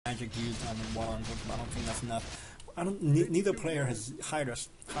magic used on the wall, but I don't think that's enough. Neither player has hired a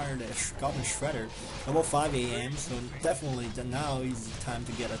Goblin Shredder. Level 5 AM, so definitely now is the time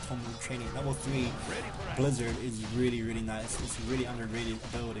to get a Tomo training. Level 3 Blizzard is really nice. It's a really underrated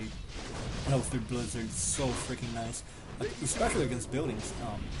ability. Level 3 Blizzard is so freaking nice, especially against buildings.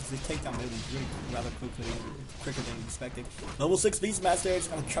 They take down buildings really rather quickly, quicker than expected. Level 6 Beastmaster is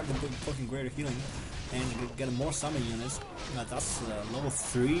gonna chuck the fucking greater healing and get more summon units. That's level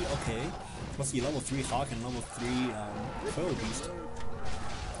 3. Okay. Let's see, level 3 Hawk and level 3 Killer Beast.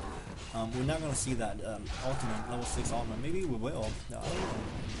 We're not gonna see that ultimate, level 6 ultimate. Maybe we will.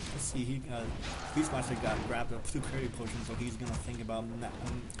 Let's see, Beastmaster got grabbed up 2 Clarity Potions, so he's gonna think about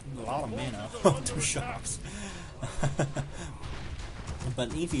a lot of mana. 2 shocks. But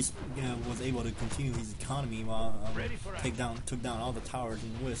Infi was able to continue his economy while took down all the towers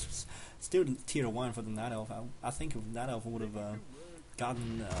and wisps. Still tier 1 for the Night Elf. I think if Night Elf would have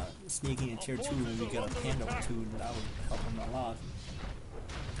gotten sneaking in tier 2 and we get a Panda or 2, that would help him a lot.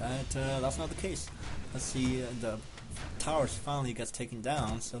 But that's not the case. Let's see, the towers finally gets taken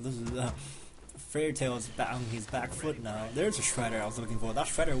down, so this is Fairy Tail is back on his back foot now. There's a Shredder I was looking for. That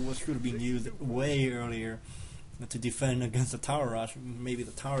Shredder should have been used way earlier to defend against the tower rush. Maybe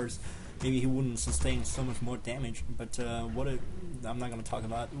the towers, maybe he wouldn't sustain so much more damage, but I'm not going to talk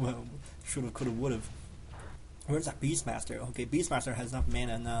about, well, should've, could've, would've. Where's that Beastmaster? Okay, Beastmaster has enough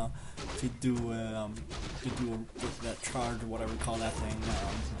mana now to do that charge or whatever you call that thing.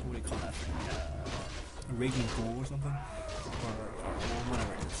 What do you call that thing? A Raging Bull or something? Or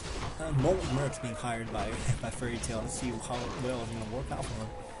whatever it is. Molten Merc's being hired by Fairy Tail to see how well it's going to work out for her.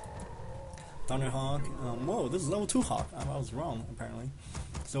 Thunderhawk. Whoa, this is level 2 Hawk. I was wrong apparently.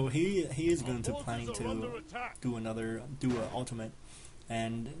 So he is going to planning to do an ultimate,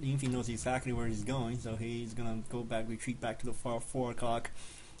 and Infi knows exactly where he's going, so he's gonna retreat back to the 4 o'clock,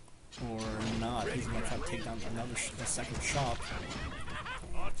 or not. He's gonna try to take down a second shop.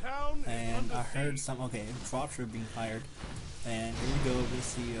 And I heard Dropship being hired, and here we go. We'll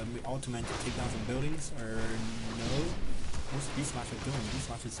see ultimate to take down some buildings, or no. What's Beastmaster doing?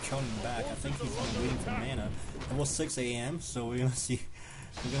 Beastmaster's chilling back. I think he's waiting for mana. Level 6 AM, so we're gonna see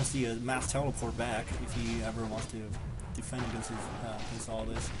a mass teleport back if he ever wants to defend against all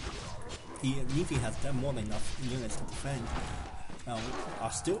this. Infi has more than enough units to defend.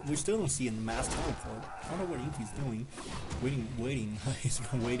 We still don't see a mass teleport. I don't know what Infi's doing. Waiting. He's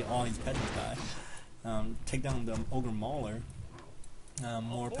gonna wait all his peasants die. Take down the Ogre Mauler.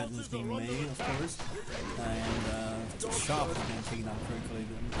 More peasants being made, of course, and the shop is being taken down quickly.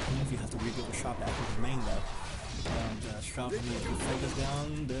 Infi has to rebuild the shop after his main though. And shop needs to focus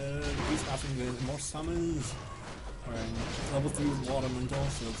down. The Beastmaster with more summons. Level 3 Water Mental,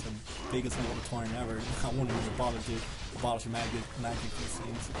 so it's the biggest water torrent ever. I wouldn't even bother to abolish magic these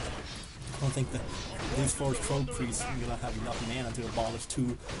things. I don't think that these 4 troll priests are gonna have enough mana to abolish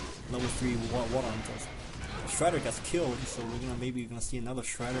 2 level 3 water mentals. Shredder gets killed, so we're maybe gonna see another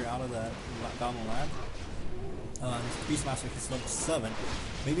Shredder out of that Goblin Lab. Beastmaster is level 7.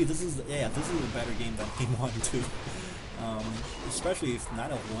 Maybe this is a better game than Game 1 and 2. Especially if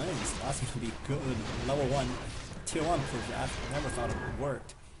Night Elf wins, that's gonna be good. Level 1, tier 1 push. I never thought it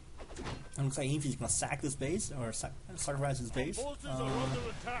worked. It looks like Infi's gonna sack this base or sacrifice his base.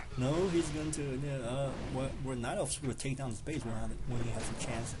 No, he's going to. Where Night Elf would take down this base when he has a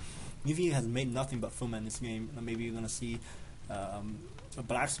chance. Infi has made nothing but footmen in this game. Maybe you're gonna see a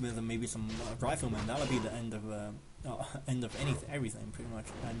blacksmith and maybe some riflemen. That'll be the end of everything pretty much.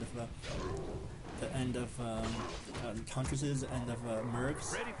 The end of Huntresses, end of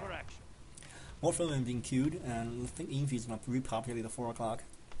Mercs. More footmen being queued, and I think Infi's gonna repopulate the 4 o'clock.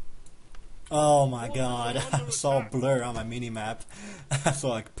 Oh my god, I saw a blur on my mini-map. I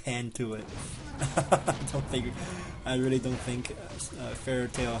saw a pan to it. I really don't think Fairy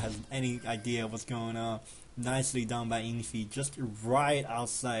Tail has any idea what's going on. Nicely done by Infi, just right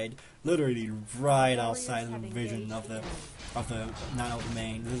outside, literally right outside the vision of the Night Elf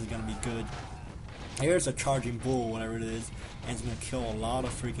main. This is gonna be good. Here's a charging bull, whatever it is, and it's gonna kill a lot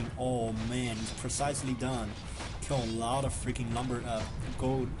of freaking. Oh man, it's precisely done. Kill a lot of freaking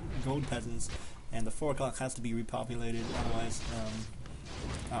gold peasants, and the 4 o'clock has to be repopulated. Otherwise,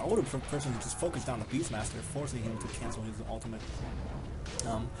 our older person just focused on the Beastmaster, forcing him to cancel his ultimate.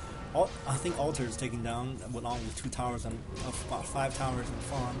 I think Alter is taken down along with 2 towers and about 5 towers in the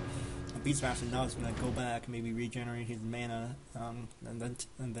farm. Beastmaster now is going to go back, maybe regenerate his mana, and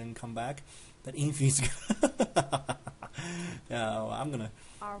then come back. But Infi's I'm going to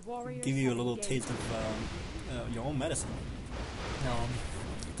give you a little taste of your own medicine.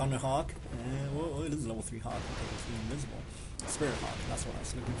 Thunderhawk, and well, it is level 3 Hawk because it's invisible. Spirit Hawk, that's what I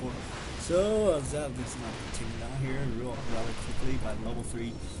was looking for. So that is not taken down here rather quickly by level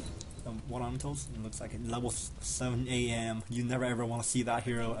 3 Water Elementals. It looks like at level 7 AM. You never ever want to see that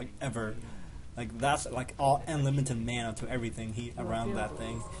hero like, ever. Like that's like all unlimited mana to everything around that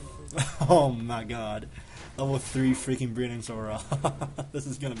thing. Oh my god. Level 3 freaking Breeding Aura. This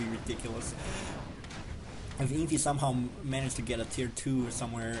is gonna be ridiculous. If Infi somehow managed to get a tier 2 or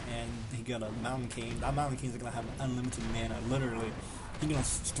somewhere and he got a Mountain King, that Mountain King is gonna have unlimited mana, literally. He's gonna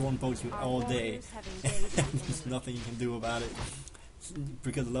storm boat you all day. There's nothing you can do about it.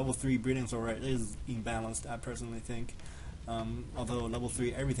 Because level 3 Breeding Aura is imbalanced, I personally think. Although level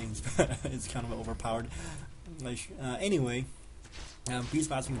 3 everything is kind of overpowered. Anyway, Beast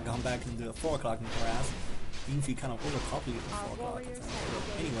Master can come back and do a 4 o'clock in harass. Infi kind of overpopulated at 4 o'clock.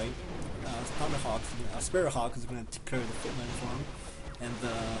 Anyway, Thunderhawk, Spirit Hawk is going to carry the Footman for him, and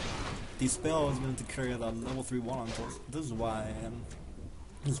Dispel is going to carry the level 3 Water Elementals. This is why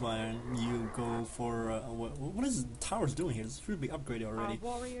you go for what is the towers doing here? This should be upgraded already.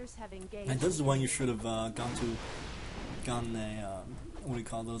 And this is when you should have gone a what do you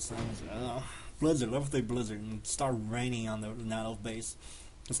call those things? Blizzard, level 3 Blizzard, and start raining on the Meadows base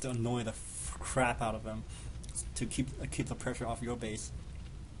just to annoy the crap out of them, to keep the pressure off your base.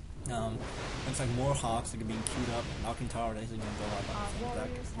 Looks like more Hawks are being queued up. Knocking Tower is going to go up. I think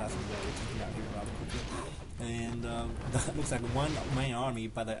that's going to get out here rather quickly. And that looks like one main army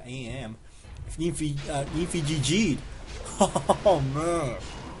by the AM. Infi GG'd. Oh man,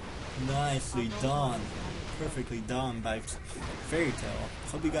 nicely done. Perfectly done by Fairy Tail.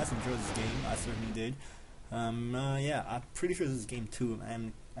 Hope you guys enjoyed this game. I certainly did. Yeah, I'm pretty sure this is game 2,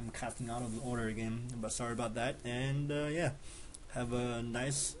 and I'm casting out of the order again, but sorry about that. And yeah, have a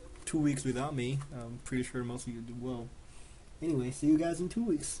nice 2 weeks without me. I'm pretty sure most of you do well. Anyway, see you guys in 2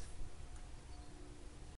 weeks.